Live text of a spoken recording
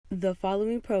The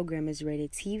following program is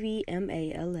rated TV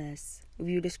MALS.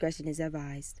 Viewer discretion is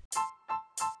advised.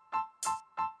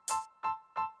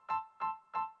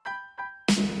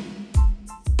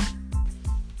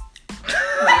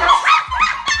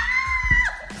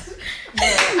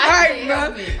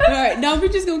 Alright, now we're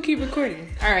just gonna keep recording.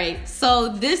 Alright, so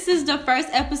this is the first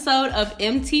episode of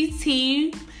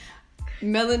M.T.T.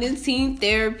 Melanin Teen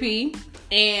Therapy.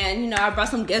 And, I brought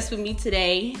some guests with me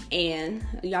today. And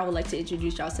y'all would like to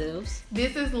introduce yourselves.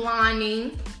 This is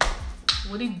Lonnie.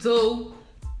 What do you do?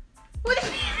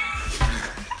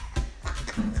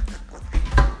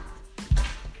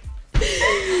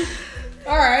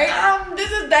 Alright.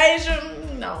 This is Deja.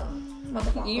 No.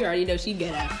 You already know she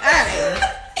get out.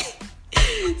 Alright.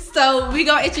 So, we're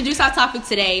going to introduce our topic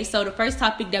today. So, the first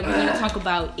topic that we're going to talk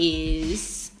about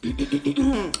is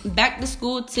back to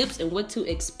school tips and what to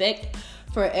expect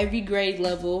for every grade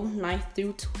level, 9th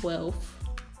through 12th.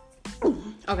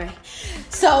 Okay.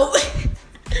 So,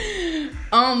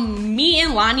 me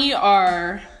and Lonnie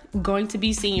are going to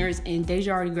be seniors and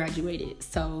Deja already graduated.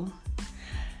 So,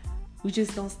 we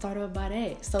just gonna start off by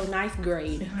that. So, 9th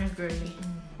grade. 9th grade.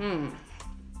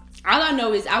 All I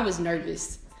know is I was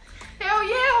nervous. Hell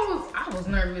yeah, I was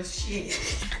nervous. Shit.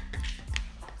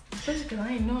 Especially because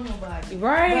I ain't know nobody.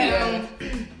 Right. But,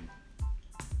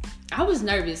 I was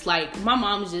nervous. Like, my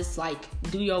mom was just like,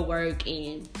 do your work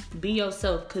and be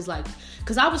yourself. Cause I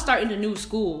was starting a new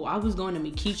school. I was going to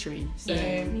McKeitron.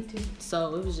 Yeah, me too.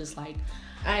 So it was just like,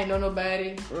 I ain't know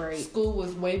nobody. Right. School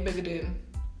was way bigger than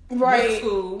right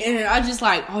school. And I just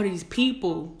like all these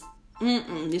people.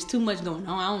 There's too much going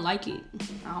on. I don't like it.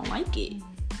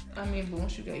 I mean, but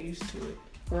once you got used to it,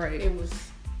 right? It was.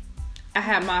 I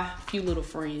had my few little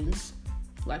friends,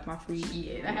 like my free.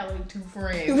 Yeah, I had like 2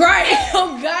 friends. Right.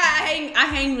 Oh God, I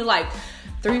hang with like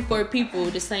 3-4 people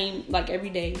the same, like every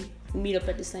day. We meet up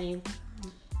at the same.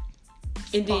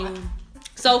 And then,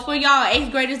 so for y'all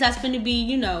 8th graders, that's going to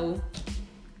be,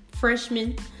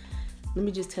 freshmen. Let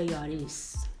me just tell y'all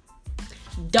this.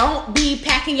 Don't be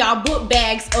packing y'all book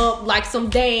bags up like some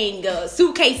dang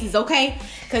suitcases, okay?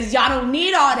 Because y'all don't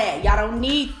need all that. Y'all don't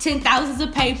need 10,000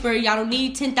 of paper. Y'all don't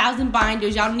need 10,000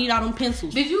 binders. Y'all don't need all them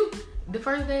pencils. Did you, the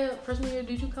first day of freshman year,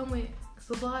 did you come with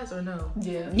supplies or no?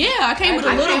 Yeah, I came with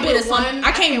a little bit of something.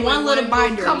 I came with one little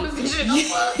binder. Composition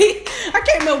notebook. I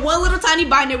came with one little tiny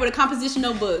binder with a composition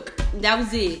notebook. That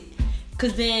was it.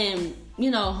 Because then, you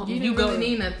didn't go, really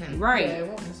need nothing. Right.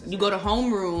 Yeah, you go to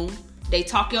homeroom. They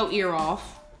talk your ear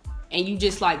off, and you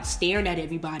just like staring at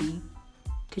everybody,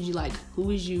 cause you like,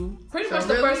 who is you? Pretty much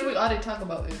the first week, all they talk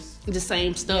about is the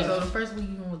same stuff. So the first week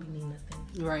you don't really need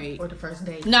nothing, right? Or the first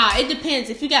day. Nah, it depends.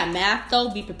 If you got math though,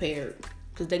 be prepared,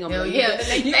 cause they gonna. Hell yeah, the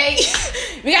next day.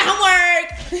 We got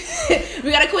homework.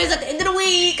 We got a quiz at the end of the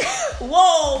week.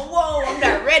 Whoa, I'm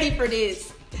not ready for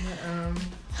this.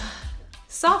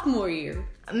 Sophomore year.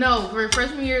 No, for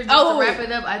freshman year. To wrap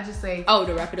it up, I just say. Oh,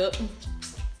 to wrap it up.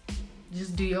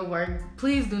 Just do your work.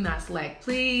 Please do not slack.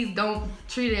 Please don't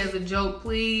treat it as a joke.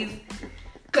 Please.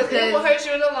 Because it will hurt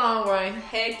you in the long run.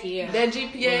 Heck yeah. That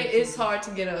GPA is hard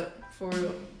to get up. For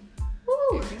real.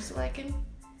 Woo. If you slacking.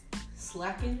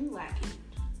 Slacking and lacking.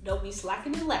 Don't be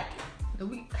slacking and lacking.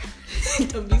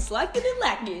 Don't be slacking and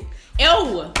lacking.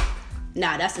 Ew.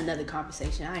 Nah, that's another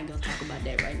conversation. I ain't gonna talk about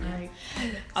that right now. Right.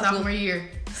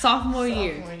 Sophomore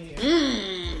year.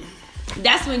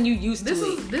 That's when you used to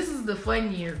it. This is the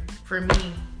fun year for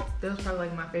me. That was probably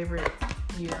like my favorite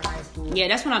year in high school. Yeah,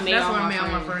 that's when I made all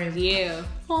my friends. Yeah.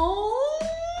 Oh.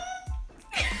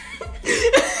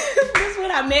 That's when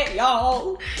I met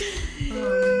y'all.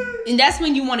 And that's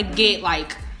when you want to get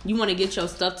your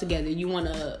stuff together. You want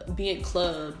to be in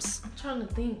clubs. I'm trying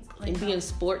to think. And be in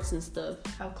sports and stuff.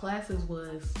 How classes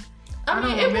was. I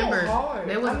mean, don't remember.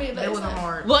 It wasn't hard. That wasn't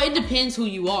hard. Well, it depends who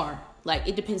you are. Like,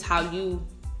 it depends how you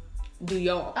do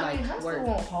your high school work.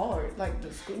 wasn't hard. Like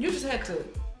the school, you just had to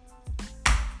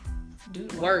do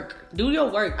work. Do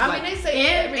your work. I mean, they say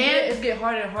every year it get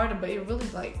harder and harder, but it really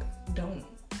don't.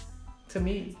 To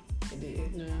me, it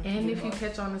did. Yeah. And if you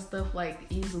catch on to stuff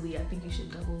easily, I think you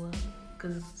should double up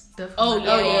because stuff.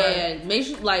 Yeah. Make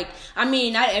sure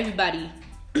not everybody.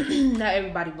 Not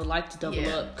everybody would like to double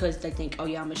up because they think, oh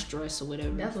yeah, I'm a stress or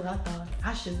whatever. That's what I thought.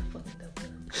 I should have fucking doubled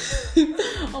up.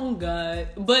 Oh God,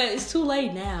 but it's too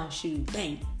late now. Shoot,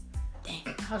 dang.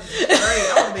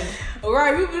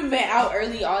 Right, we've been out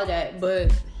early, all that,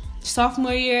 but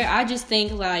sophomore year, I just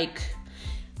think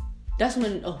that's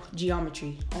when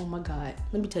geometry. Oh my God,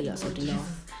 let me tell y'all something, y'all.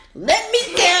 Let me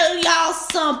tell y'all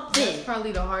something. That's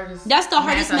probably the hardest. That's the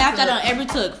hardest math that I ever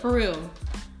took, for real.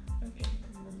 Okay.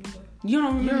 You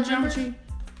don't remember geometry?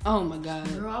 Oh my god.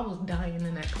 Girl, I was dying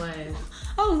in that class.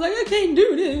 I was like, I can't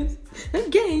do this. I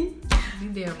can't.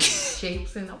 These damn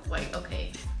shapes, and I was like,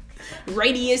 okay.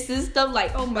 Radius and stuff,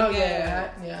 like, oh my god.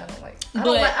 Yeah, I don't like.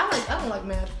 I don't like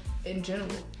math in general.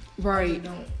 Right. I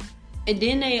don't. And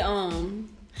then they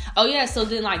oh yeah, so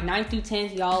then like 9th through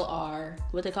 10th, y'all are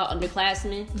what they call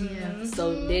underclassmen. Yeah.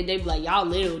 So then they be like, y'all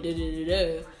little, da da da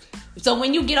da. So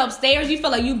when you get upstairs, you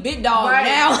feel like you big dog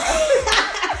now.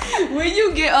 When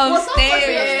you get upstairs,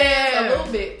 a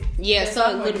little bit. Yeah, so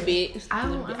a little bit. I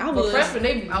was.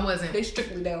 Freshmen, I wasn't. They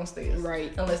strictly downstairs,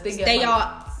 Right. Unless they get stay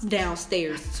y'all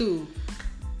downstairs too,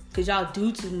 cause y'all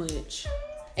do too much,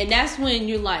 and that's when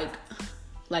you're like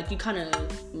you kind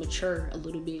of mature a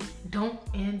little bit. Don't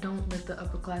let the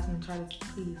upperclassmen try to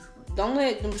please. Don't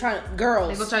let them try to girls.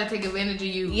 They gonna try to take advantage of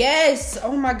you. Yes.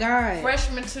 Oh my god.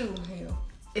 Freshmen too. Hell.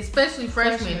 Especially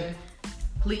freshmen.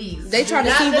 Please. They trying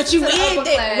to see what you in.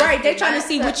 They trying to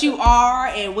see what you are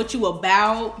and what you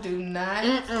about. Do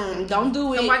not. Don't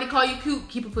do it. Somebody call you cute.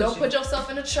 Keep it pushing. Don't put yourself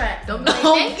in a trap. Don't be like,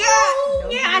 oh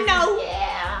god. Yeah, I know.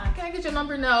 Yeah. Can I get your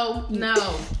number? No.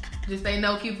 Just say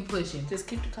no. Keep it pushing. Just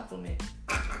keep the compliment.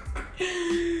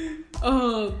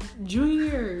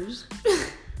 Juniors.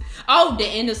 Oh, the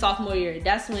end of sophomore year.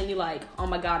 That's when you like, oh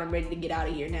my god, I'm ready to get out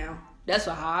of here now. That's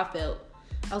how I felt.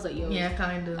 I was like, yo. Yeah,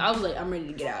 kind of. I was like, I'm ready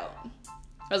to get out.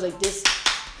 I was like, this.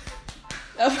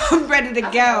 I'm ready to go.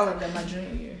 I was like that my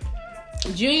junior year.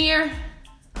 Junior.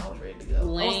 I was ready to go.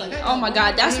 Like, oh my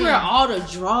god, that's where all the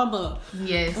drama.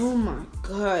 Yes. Oh my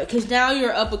god, because now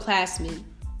you're upperclassman.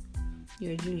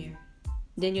 You're a junior.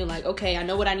 Then you're like, okay, I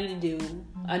know what I need to do.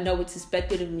 I know what's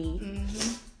expected of me.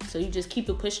 Mm-hmm. So you just keep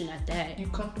it pushing at that. You're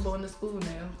comfortable in the school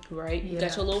now. Right? Yeah. You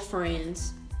got your little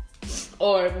friends.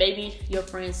 Or maybe your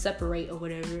friends separate or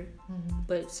whatever. Mm-hmm.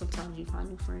 But sometimes you find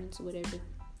new friends or whatever.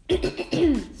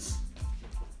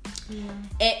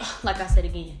 And, like I said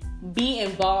again, be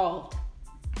involved.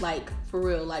 Like, for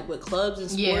real. Like, with clubs and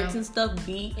sports and stuff,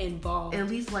 be involved. At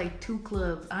least, like, 2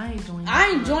 clubs. I ain't joined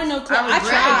no club.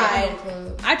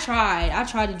 I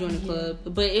tried to join the club.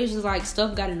 Yeah. But it was just, like,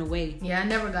 stuff got in the way. Yeah, I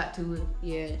never got to it.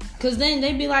 Yeah. Because then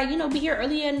they'd be like, be here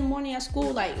early in the morning at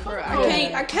school. Like, I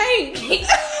can't. I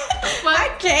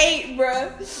can't,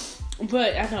 bruh.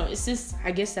 But, I know, it's just, I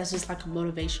guess that's just, like, a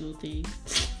motivational thing.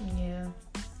 Yeah.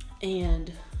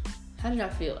 And how did I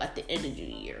feel at the end of the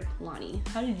year, Lonnie?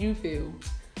 How did you feel?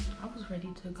 I was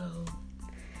ready to go.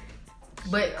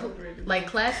 But, like,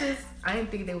 classes, I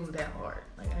didn't think they was that hard.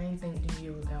 Like, I didn't think the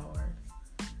year was that hard.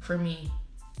 For me.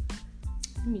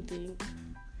 Let me think.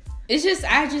 It's just,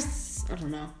 I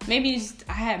don't know. Maybe it's just,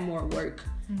 I had more work.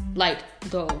 Mm-hmm. Like,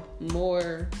 the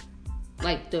more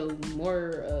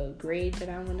grade that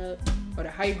I went up, or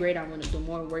the higher grade I went up, the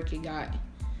more work it got.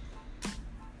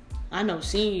 I know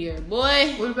senior year,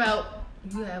 boy. What about,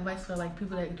 you have advice for, like,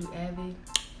 people that do Avid?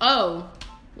 Oh,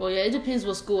 well, yeah, it depends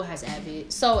what school has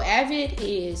Avid. So, Avid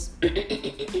is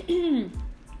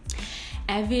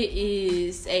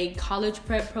a college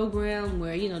prep program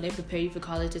where, they prepare you for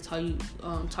college. They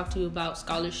talk to you about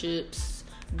scholarships,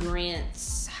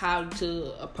 grants, how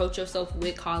to approach yourself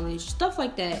with college, stuff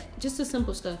like that. Just the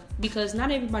simple stuff. Because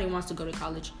not everybody wants to go to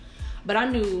college. But I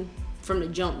knew from the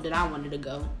jump that I wanted to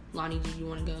go. Lonnie, did you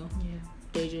want to go? Yeah.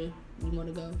 Deja, you want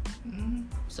to go? Mm-hmm.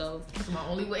 So that's my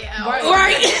only way out.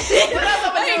 Right.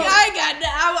 I ain't got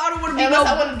that. I don't want to be. Unless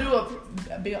I want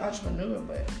to be an entrepreneur,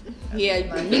 but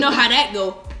yeah, you know how that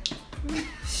go.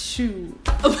 Shoot,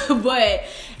 but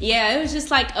yeah, it was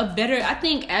just like a better. I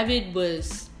think Avid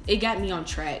it got me on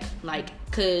track, like,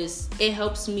 cause it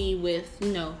helps me with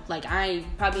like I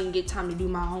probably didn't get time to do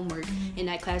my homework in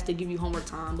that class. They give you homework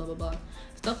time, blah blah blah,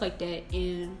 stuff like that,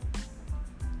 and.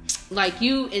 Like,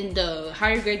 you, in the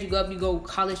higher grade you go up, you go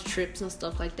college trips and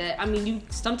stuff like that. I mean,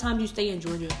 sometimes you stay in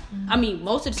Georgia. Mm-hmm. I mean,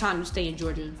 most of the time you stay in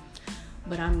Georgia.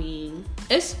 But, I mean,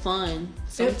 it's fun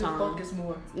sometimes. It helps you focus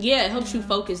more. Yeah, it helps you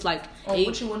focus, like... on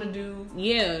what you want to do.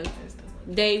 Yeah.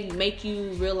 They make you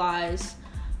realize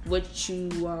what you...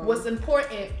 what's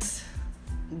important.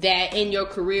 That in your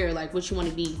career, like, what you want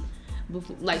to be.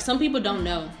 Like, some people don't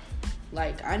know.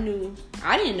 Like, I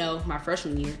didn't know my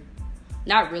freshman year.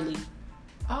 Not really.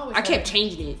 I kept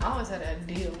changing it. I always had an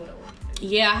idea of what I wanted to do.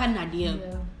 Yeah, I had an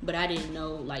idea, but I didn't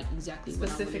know like exactly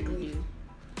specifically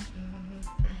what I wanted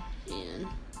to do. And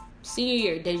senior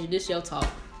year, Deja, this your talk.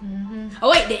 Mm-hmm. Oh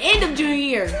wait, the end of junior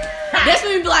year. That's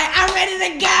when we be like, I'm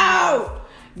ready to go.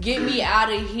 Get me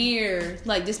out of here.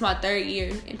 Like, this is my 3rd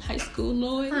year in high school,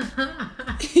 Lord.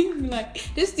 You be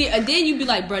like, this year, and then you be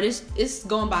like, bro, it's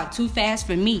going by too fast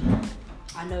for me.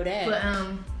 I know that. But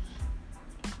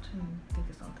think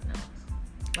of something else.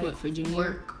 Like, what, for junior?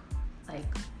 Work. Like,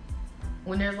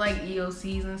 when there's like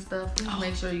EOCs and stuff, please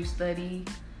make sure you study.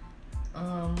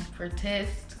 For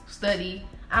tests, study.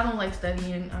 I don't like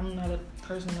studying. I'm not a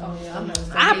person. I'm not.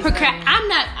 I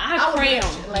cram.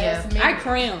 Yeah. I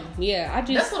cram. Yeah, I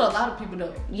just. That's what a lot of people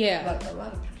do. Yeah. Like a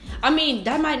lot of people. I mean,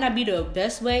 that might not be the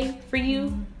best way for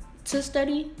you to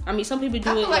study. I mean, some people do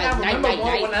I it feel like I remember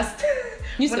more when I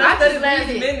study last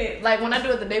minute. Like when I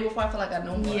do it the day before, I feel like I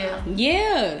know more. Yeah.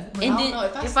 But And I then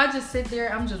don't know, if I just sit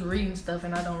there, I'm just reading stuff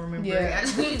and I don't remember. Yeah.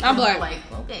 It. I'm like,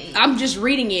 okay. I'm just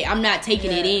reading it. I'm not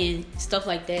taking it in. Stuff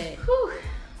like that. Whew.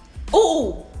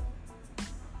 Oh,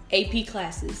 AP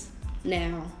classes.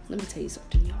 Now, let me tell you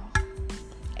something, y'all.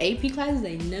 AP classes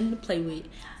ain't nothing to play with.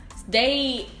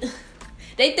 They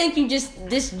think you just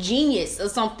this genius or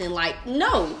something. Like,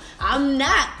 no, I'm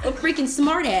not a freaking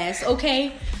smart ass,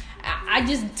 okay? I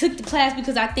just took the class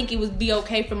because I think it would be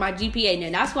okay for my GPA.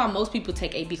 Now, that's why most people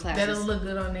take AP classes. That'll look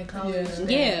good on their college.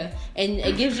 Yeah, and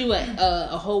it gives you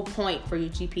a whole point for your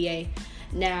GPA.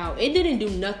 Now, it didn't do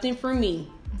nothing for me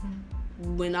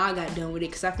when I got done with it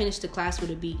because I finished the class with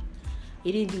a B.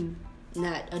 It didn't do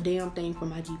not a damn thing for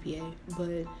my GPA.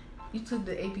 But you took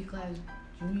the AP class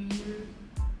junior year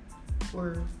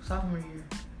or sophomore year?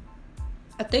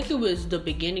 I think it was the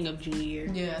beginning of junior year.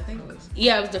 Yeah, I think it was.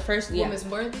 Yeah, it was the first. Yeah, Miss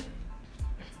Worthy.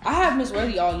 I have Miss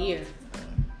Worthy all year.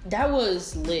 That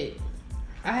was lit.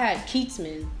 I had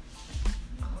Keatsman.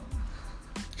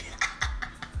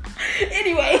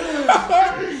 Anyway,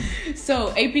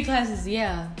 so AP classes,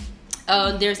 yeah.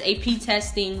 There's AP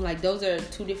testing. Like those are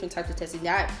two different types of testing.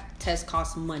 That test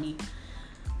costs money.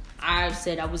 I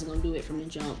said I wasn't gonna do it from the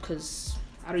jump because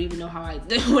I don't even know how I.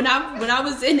 When I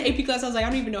was in AP class, I was like, I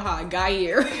don't even know how I got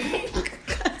here. I was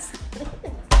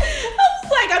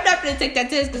like, I'm not gonna take that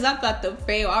test because I'm about to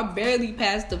fail. I barely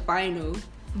passed the final.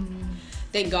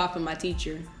 Thank God for my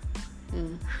teacher.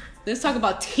 Let's talk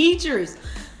about teachers.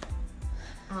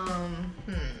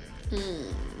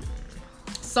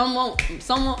 Some won't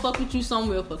fuck with you, some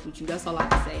will fuck with you. That's all I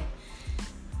can say.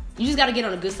 You just gotta get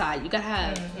on the good side. You gotta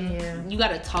have you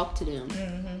gotta talk to them.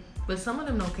 But some of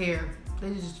them don't care.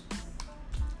 They're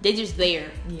just there.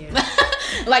 Yeah.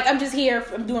 Like, I'm just here,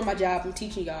 I'm doing my job, I'm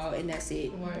teaching y'all, and that's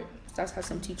it. Right. That's how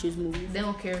some teachers move. They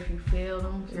don't care if you fail. They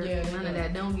don't care if none of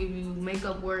that. They don't give you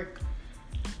makeup work.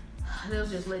 They'll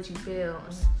just let you fail.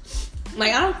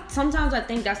 Like, sometimes I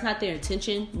think that's not their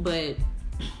intention, but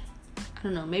I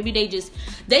don't know. Maybe they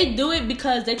do it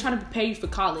because they're trying to prepare you for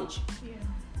college. Yeah.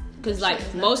 Because, like,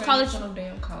 most college. No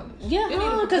damn college. Yeah,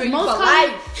 because because most for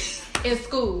college. life in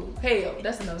school. Hell,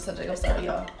 that's another subject. I'm sorry,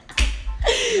 y'all.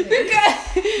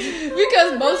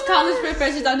 because most college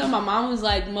professors, I know my mom was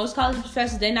like, most college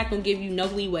professors, they're not gonna give you no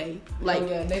leeway, like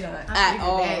they not at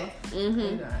all. They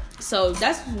not. So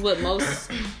that's what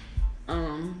most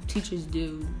teachers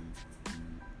do.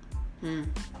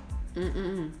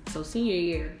 So senior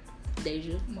year,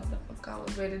 Deja, motherfucker, I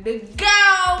was ready to go.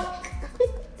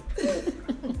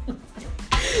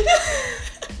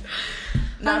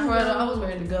 Not for I was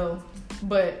ready to go,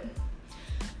 but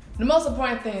the most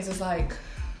important things is like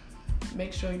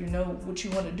make sure you know what you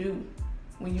want to do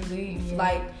when you leave. Yeah.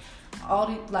 Like all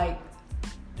the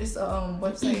this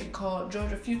website called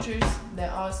Georgia Futures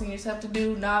that all seniors have to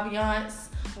do. Naviance,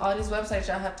 all these websites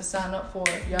y'all have to sign up for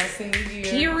y'all senior year.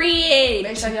 Period.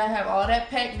 Make sure y'all have all that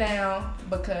packed down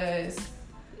because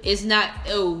it's not.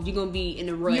 Oh, you're gonna be in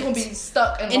the rut. You're gonna be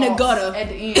stuck in the gutter at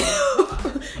the end.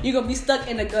 You're gonna be stuck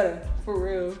in the gutter for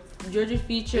real. Georgia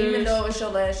Futures. Even though it's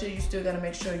your last year, you still gotta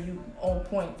make sure you on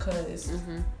point because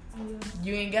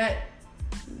you ain't got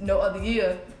no other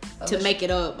year to make it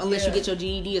up unless you get your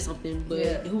GED or something.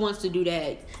 But who wants to do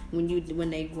that when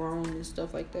they grown and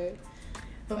stuff like that?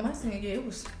 But my senior year,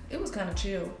 it was kind of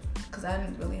chill because I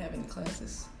didn't really have any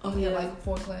classes. Only had like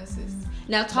 4 classes.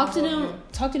 Now talk to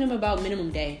them about minimum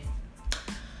day.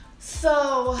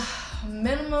 So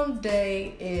minimum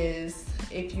day is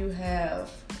if you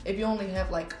only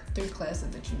have like 3 classes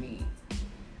that you need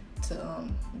to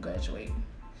graduate,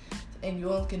 and you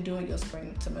only can do it your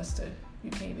spring semester. You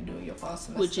can't even do it your fall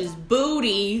semester, which is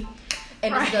booty.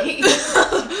 And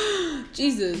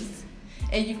Jesus.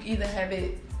 And you either have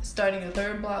it starting your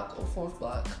 3rd block or 4th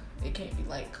block. It can't be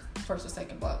like 1st or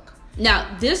 2nd block. Now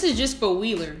this is just for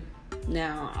Wheeler.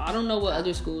 Now I don't know what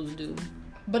other schools do,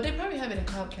 but they probably have it in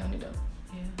Cobb County though.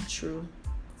 Yeah, true.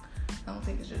 I don't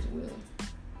think it's just Wheeler.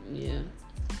 Yeah.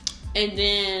 And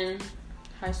then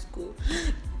high school.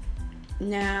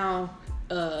 Now,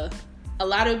 a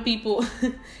lot of people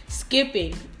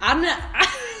skipping.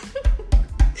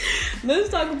 Let's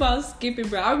talk about skipping,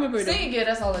 bro. I remember senior year,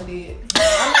 that's all I did.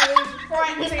 I'm not really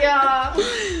frightened to y'all.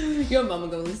 Your mama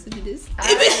gonna listen to this. I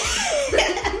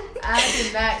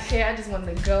did not care. I just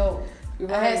wanted to go.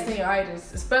 I had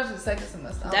senioritis, especially second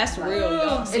semester. That's real,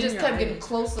 y'all. It just kept getting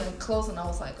closer and closer, and I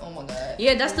was like, oh my god.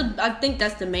 Yeah, I think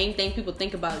that's the main thing people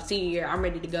think about senior year. I'm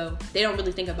ready to go. They don't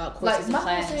really think about courses in my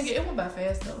class. senior year, it went by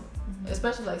fast though,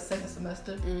 especially like second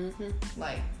semester.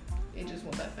 Like it just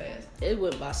went by fast. It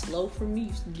went by slow for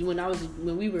me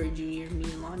when we were a junior. Me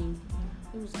and Lonnie,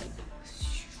 it was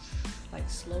like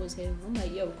slow as hell. I'm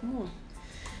like, yo, come on.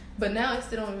 But now I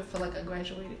still don't even feel like I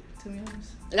graduated, to be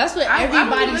honest. That's what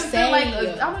everybody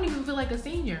saying. I don't even feel like a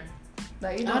senior.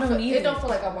 Like it don't feel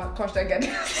like I'm on course I got.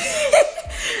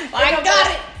 I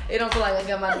got it. It don't feel like I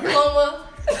got my diploma.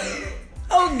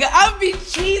 Oh God, I'll be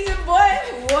cheesing, boy.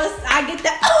 Once I get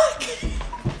that.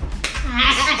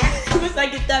 Once I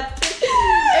get that.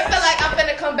 It feel like I'm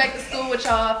finna come back to school with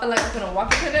y'all. I feel like I'm finna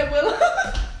walk up in that willow.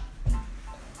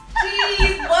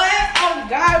 Jeez, boy. Oh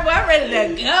God, boy, I'm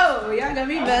ready to go. Y'all got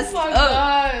me messed up.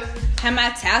 God. Have my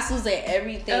tassels and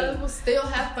everything. We'll still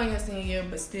have fun your senior year,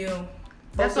 but still.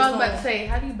 That's what I was about to say.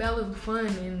 How do you balance fun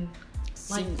and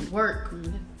like work,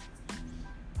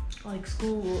 like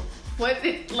school? What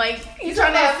like you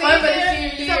trying to have fun for the senior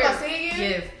year? You talking about senior year?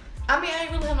 Yes. I mean, I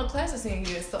ain't really have no classes senior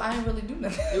year, so I ain't really do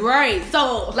nothing. Right.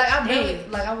 So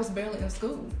I was barely in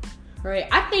school. Right.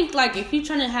 I think like if you're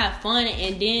trying to have fun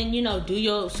and then do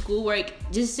your schoolwork,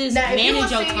 just now,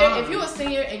 manage your time. If you're a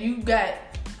senior and you got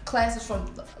classes from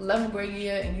 11th grade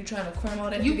year and you trying to cram all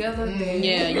that together, then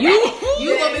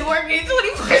you gonna be working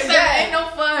 24/7. That ain't no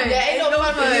fun. That ain't no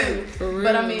fun for you. For real.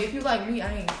 But I mean, if you like me, I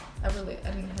didn't have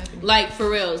any. Like for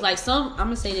real, like I'm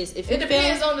gonna say this. If it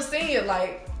depends on the senior,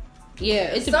 like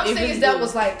some seniors that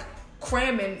was like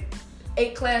cramming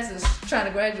 8 classes trying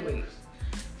to graduate,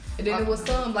 and then it was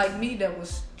some like me that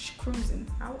was cruising.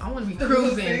 I want to be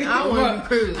cruising. I want to be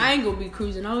cruising. I ain't gonna be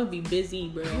cruising. I'm gonna be busy,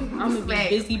 bro. I'm gonna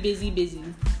be busy.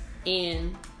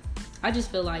 And I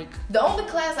just feel like the only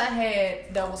class I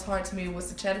had that was hard to me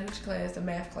was the Chattahoochee class, the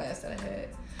math class that I had.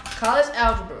 College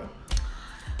algebra.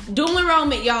 Dual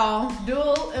enrollment, y'all.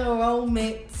 Dual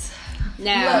enrollment.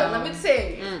 Now, look, let me tell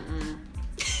you.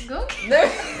 Go.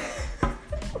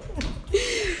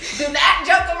 Do not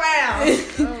joke around.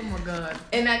 Oh my God.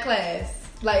 In that class.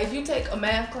 Like if you take a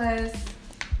math class,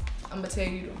 I'm gonna tell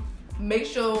you to make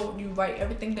sure you write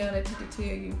everything down that teacher tell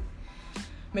you.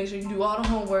 Make sure you do all the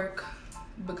homework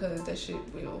because that shit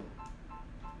will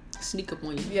sneak up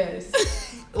on you. Yes.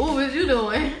 What was you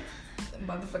doing?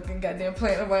 Motherfucking goddamn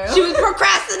playing around. She was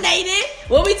procrastinating.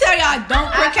 What we tell y'all, don't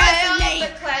procrastinate. I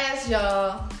failed the class,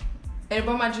 y'all, and it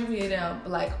brought my GPA down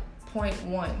like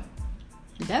 0.1.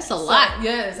 That's a lot.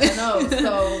 Yes, I know.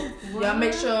 So y'all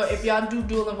make sure if y'all do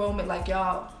dual enrollment, like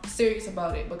y'all serious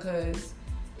about it because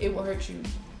it will hurt you,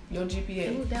 your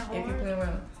GPA, if you play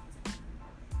around.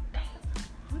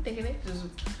 I'm thinking they just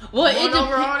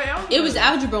it was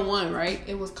algebra 1, right?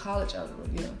 It was college algebra,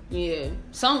 yeah.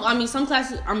 Some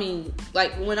classes.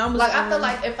 Like when I was like, I feel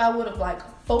like if I would have like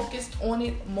focused on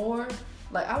it more,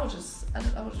 like I was just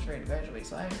ready to graduate,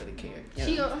 so I didn't really care.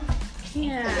 She go,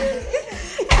 yeah.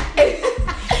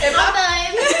 Am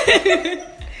I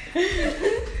done?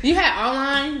 You had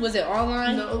online? Was it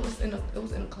online? No, it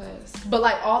was in a class. But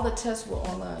like all the tests were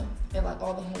online, and like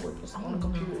all the homework was on the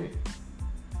computer.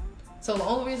 So the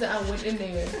only reason I went in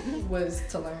there was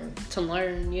to learn. To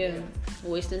learn, yeah.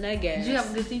 Wasting that gas. Did you have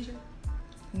a good teacher?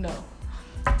 No.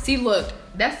 See, look,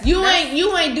 you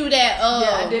ain't do that.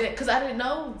 Yeah, I did it because I didn't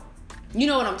know. You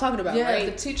know what I'm talking about,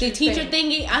 right? The teacher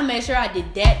thingy. I made sure I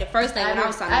did that the first thing when I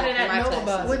was signing up for my know classes.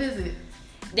 about it. What is it?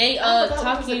 They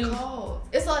talk you.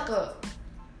 It's like a.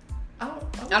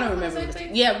 I don't remember.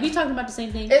 Yeah, we talking about the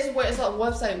same thing. It's like a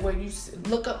website where you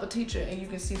look up a teacher and you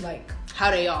can see like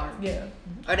how they are. Yeah.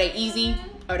 Are they easy?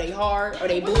 Are they hard? Are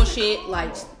they bullshit?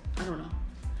 Like I don't know.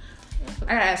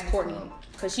 I gotta ask Courtney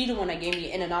because she the one that gave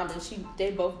me and Ananda.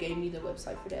 They both gave me the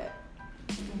website for that.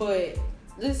 But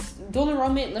this dual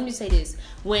enrollment. Let me say this: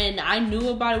 when I knew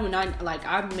about it,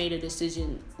 I made a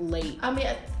decision late. I mean,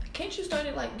 can't you start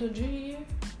it like your junior year?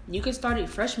 You can start it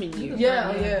freshman year.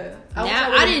 Yeah.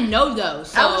 I didn't know though.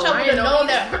 So I wish I would have known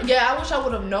that. Yeah, I wish I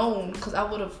would have known because I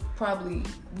would have probably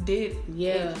did.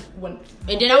 Yeah. And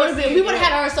then I would have. We would have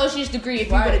had our associate's degree if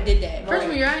we would have did that.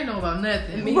 Freshman year, I didn't know about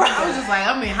nothing. Right. I was just like,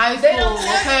 I'm in high school.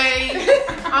 Okay,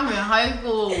 I'm in high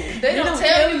school. They don't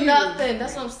tell you nothing.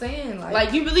 That's what I'm saying.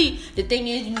 Like you really. The thing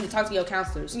is, you need to talk to your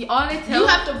counselors. All they tell you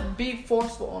have to be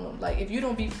forceful on them. Like if you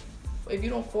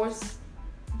don't force.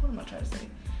 What am I trying to say?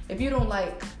 If you don't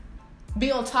like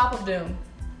be on top of them,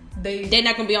 they're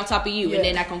not gonna be on top of you, and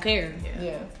they're not gonna care.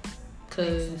 Yeah.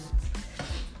 Cause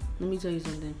let me tell you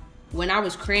something. when I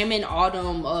was cramming all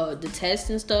them the tests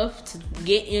and stuff to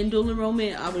get in dual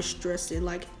enrollment, I was stressing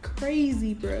like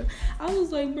crazy, bro. I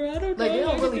was like, bro, I don't know. Like, they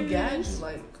don't really guide you,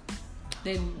 like,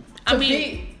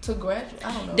 to graduate.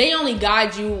 I don't know. They only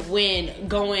guide you when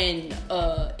going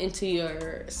into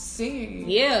your senior year.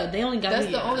 Yeah, they only guide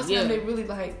you. That's the only time they really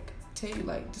like tell you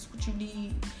like this is what you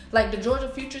need. Like the Georgia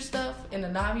Future stuff and the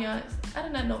Naviance, I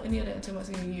did not know any of that until my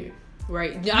senior year.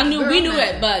 Right. We knew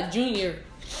that, but junior,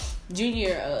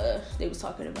 they was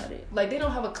talking about it. Like, they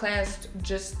don't have a class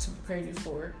just to prepare you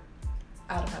for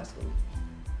out of high school.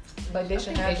 Like, they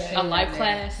should have that. A life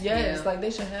class? Yes, like,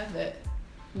 they should have that.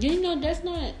 You know, that's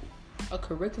not a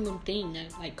curriculum thing,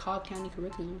 that like Cobb County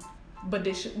curriculum. But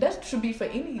that should be for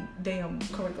any damn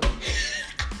curriculum.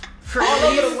 For all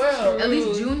over the world. At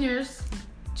least juniors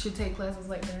should take classes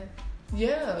like that.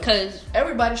 Yeah. Because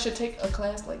everybody should take a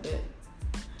class like that.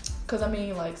 Because, I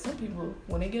mean, like, some people,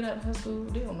 when they get out of high school,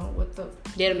 they don't know what to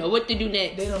do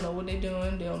next. They don't know what they're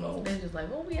doing. They don't know. They're just like,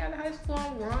 oh, we out of high school,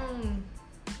 I'm grown.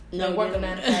 No, work a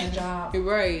 9-to-5 job.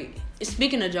 Right.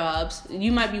 Speaking of jobs,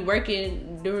 you might be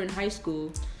working during high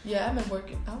school. Yeah, I was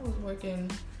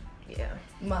working. Yeah.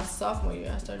 My sophomore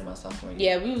year. I started my sophomore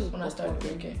year. Yeah, we was when I started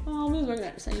working. Oh, we was working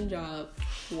at the same job.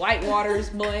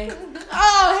 Whitewaters, boy.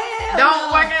 Oh, hell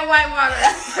Don't work at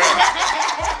Whitewaters.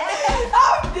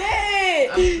 I'm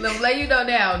dead. Let me let you know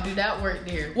now. Do not work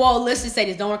there. Well, let's just say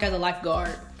this. Don't work as a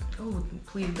lifeguard. Oh,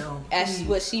 please don't. That's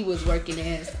what she was working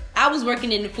as. I was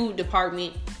working in the food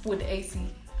department. With the AC.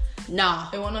 Nah.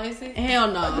 It wasn't no AC?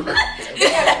 Hell no. They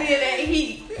had to be in that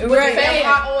heat. With Right. the fan,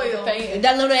 hot oil.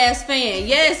 That little ass fan.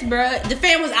 Yes, bruh. The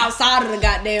fan was outside of the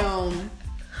goddamn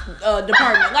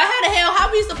department. Like,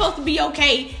 how we supposed to be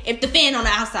okay if the fan on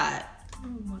the outside? Oh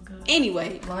my god.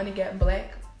 Anyway. Lonnie got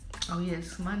black. Oh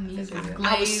yes, my knees was glazed.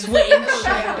 I was sweating.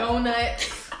 Like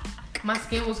donuts. My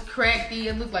skin was cracky.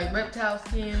 It looked like reptile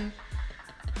skin.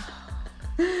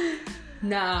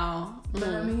 No. But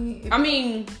I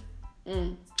mean,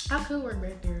 I could work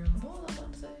back there. What was I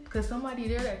about to say? Cause somebody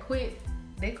there that quit,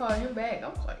 they called him back. I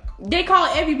was like, they called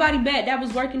everybody back that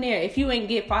was working there. If you ain't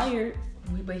get fired.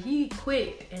 but he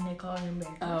quit and they called him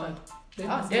back. Oh. They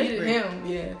I needed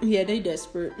him. Yeah, they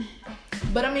desperate.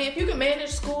 But I mean, if you can manage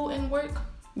school and work,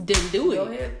 Then do go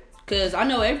it. ahead. Cause I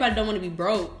know everybody don't want to be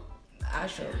broke. I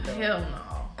sure don't. Hell no.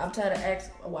 I'm tired of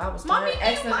asking. Well, I was Mommy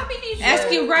tired of needs asking.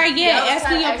 Asking right, yeah, I was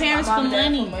asking tired your of parents my for mom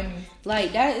and dad money.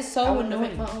 Like, that is I so wouldn't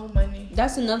make annoying. my own money.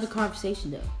 That's another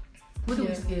conversation though. What do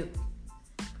we skip?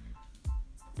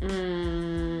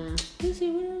 Let's see,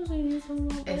 what else are you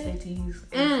talking about?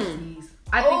 SATs.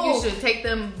 I think you should take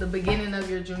them the beginning of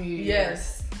your junior year.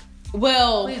 Yes.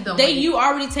 Well, Please don't wait. you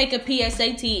already take a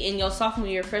PSAT in your sophomore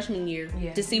year, freshman year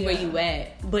to see where you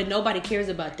at, but nobody cares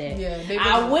about that. Yeah,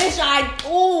 I wish Man,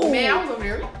 I was over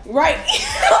there. right.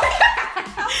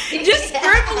 Just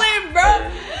scribbling, bro.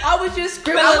 I was just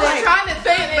scribbling. I was trying to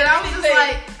think, but I was just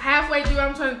like halfway through.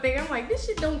 I'm trying to think. I'm like, this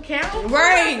shit don't count.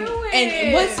 Right.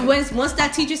 And once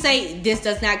that teacher say this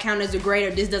does not count as a grade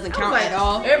or this doesn't count like, at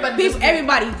all,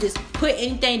 everybody just put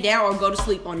anything down or go to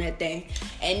sleep on that thing.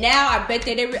 And now I bet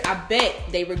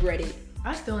they regret it.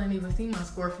 I still ain't even seen my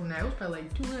score from that. It was probably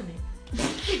like 200.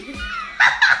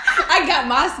 I got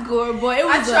my score, boy. It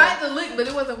was I tried to look, but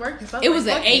it wasn't working. So it was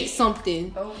an 8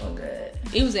 something. Oh my god.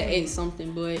 It was an 8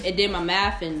 something, boy. And then my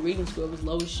math and reading score was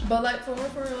low as shit. But like for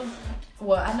real,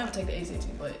 well, I never take the ACT,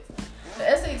 but the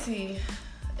SAT,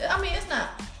 I mean, it's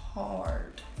not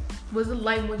hard. Was it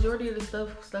like majority of the stuff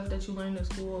that you learned in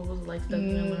school, or was it like stuff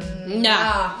you didn't learn?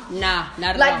 Nah, not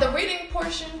at all. Like the reading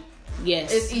portion,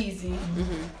 yes, it's easy.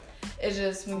 Mm-hmm. It's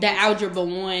just the algebra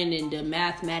 1 and the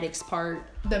mathematics part.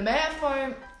 The math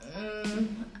part,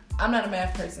 I'm not a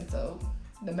math person, so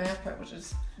the math part was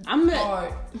just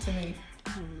hard to me.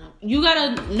 I don't know. You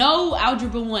gotta know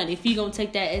algebra 1 if you gonna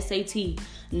take that SAT.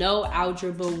 Know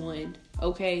algebra 1,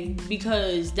 okay?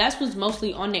 Because that's what's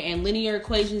mostly on there, and linear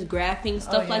equations, graphing,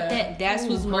 stuff like that. That's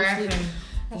what's mostly.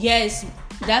 Yes,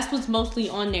 that's what's mostly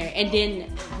on there. And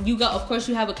then you got, of course,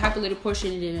 you have a calculator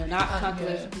portion and then a not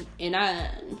calculator. And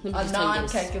let me just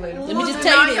non-calculator. Let me just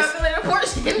tell you this.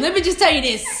 Let me just tell you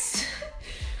this.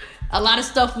 A lot of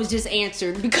stuff was just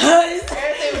answered because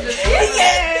everything was just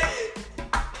answered.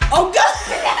 Oh God.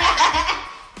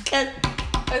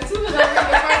 As soon as I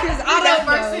read the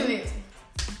first sentence.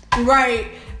 Right.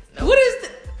 What is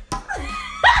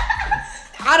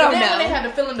I don't know. Then they had to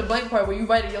fill in the blank part where you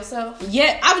write it yourself.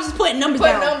 Yeah, I was just putting numbers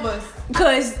down. Numbers.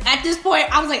 Because at this point,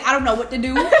 I was like, I don't know what to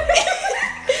do.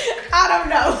 I don't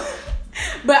know.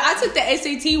 But I took the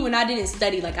SAT when I didn't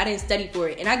study. Like, I didn't study for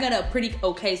it. And I got a pretty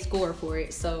okay score for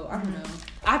it. So, I don't know.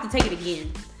 I have to take it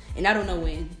again. And I don't know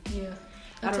when. Yeah.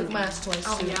 I took mine twice.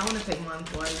 Oh too. yeah, I want to take mine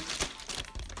twice.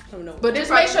 I don't know. But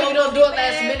just make sure you don't do it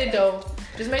last minute though.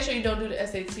 Just make sure you don't do the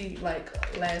SAT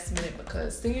like last minute,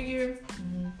 because senior year,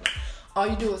 all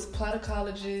you do is apply to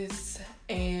colleges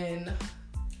and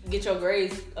get your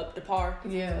grades up to par.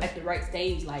 Yeah. At the right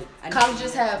stage. Like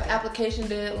Colleges have application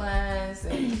deadlines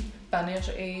and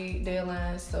financial aid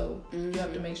deadlines, so you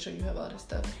have to make sure you have all this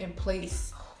stuff in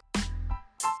place.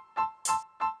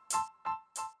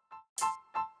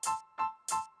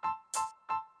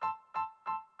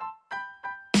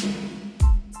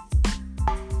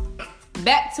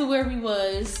 Back to where we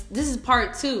was. This is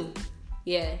part 2.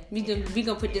 Yeah, we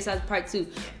gonna put this as part 2.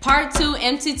 Part 2,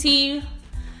 M.T.T.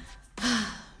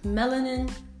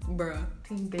 Melanin, bruh.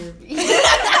 Teen Therapy.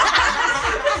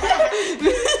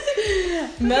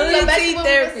 Melanin Teen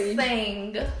Therapy.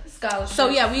 Saying scholarships. So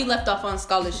yeah, we left off on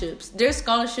scholarships. There's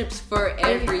scholarships for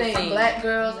everything. Black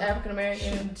girls, African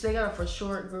American. They got it for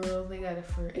short girls. They got it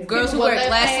for Girls who wear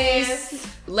glasses.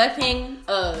 Left hand.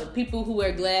 People who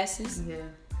wear glasses. Yeah.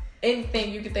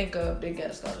 Anything you can think of, they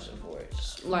got a scholarship for it.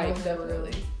 Like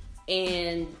definitely.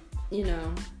 And you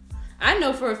know, I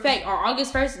know for a fact on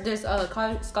August 1st there's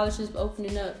scholarships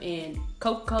opening up, and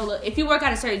Coca-Cola. If you work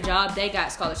at a certain job, they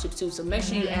got scholarships too. So make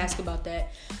sure you ask about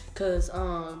that, cause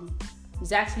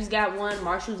Zaxby's got one,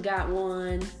 Marshall's got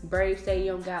one, Brave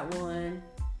Stadium got one.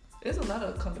 There's a lot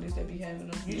of companies that be having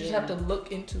them. You just have to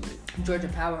look into it. Georgia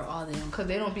Power, all them. Cause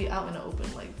they don't be out in the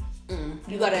open like.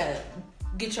 You gotta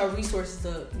get your resources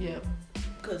up. Yeah.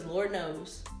 Cause Lord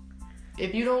knows.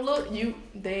 If you don't look,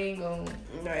 they ain't gonna.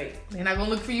 Right. They're not gonna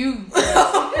look for you.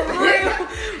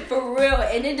 For real.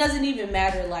 And it doesn't even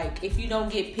matter, like, if you don't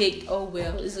get picked, oh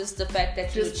well. It's just the fact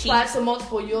that you just apply achieved. to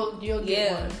multiple, you'll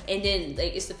get one. And then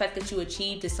like it's the fact that you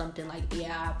achieved is something like,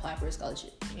 yeah, I applied for a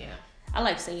scholarship. Yeah. I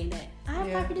like saying that. I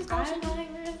applied for this scholarship.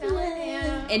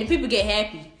 Yeah. And the people get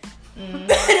happy. And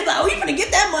it's like, oh, you gonna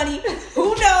get that money.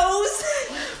 Who knows?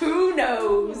 Who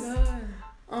knows?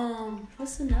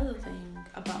 What's another thing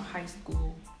about high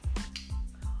school?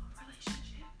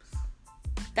 Relationships.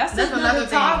 That's That's another another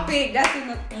topic. thing. That's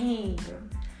another thing, bro.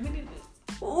 We need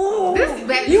Ooh. This is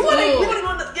back to you wanna school.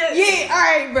 go to yeah, all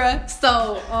right, bro.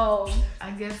 So, I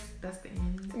guess that's the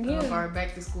end Yeah. of our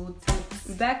back to school tips.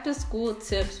 back to school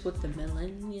tips with the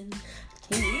Melanin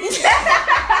Teen.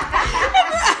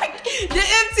 The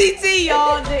M.T.T,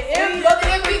 y'all. The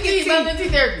MT, Melanin Teen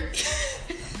Therapy.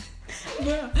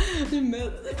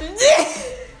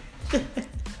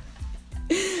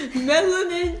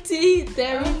 Melanin Teen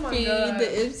Therapy, Oh my God.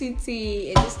 the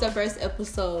M.T.T, and this is the first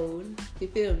episode. You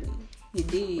feel me? You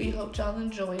did. We hope y'all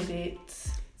enjoyed it.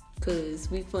 Cause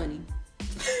we funny.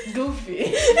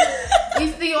 Goofy.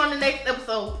 We see you on the next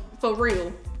episode. For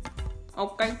real.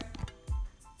 Okay.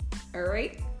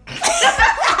 Alright. Alright,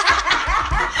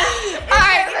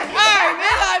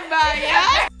 man. Bye,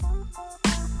 y'all.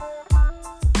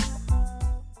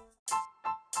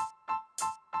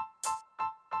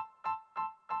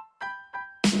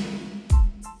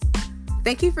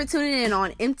 Thank you for tuning in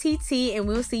on M.T.T, and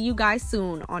we'll see you guys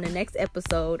soon on the next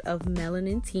episode of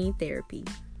Melanin Teen Therapy.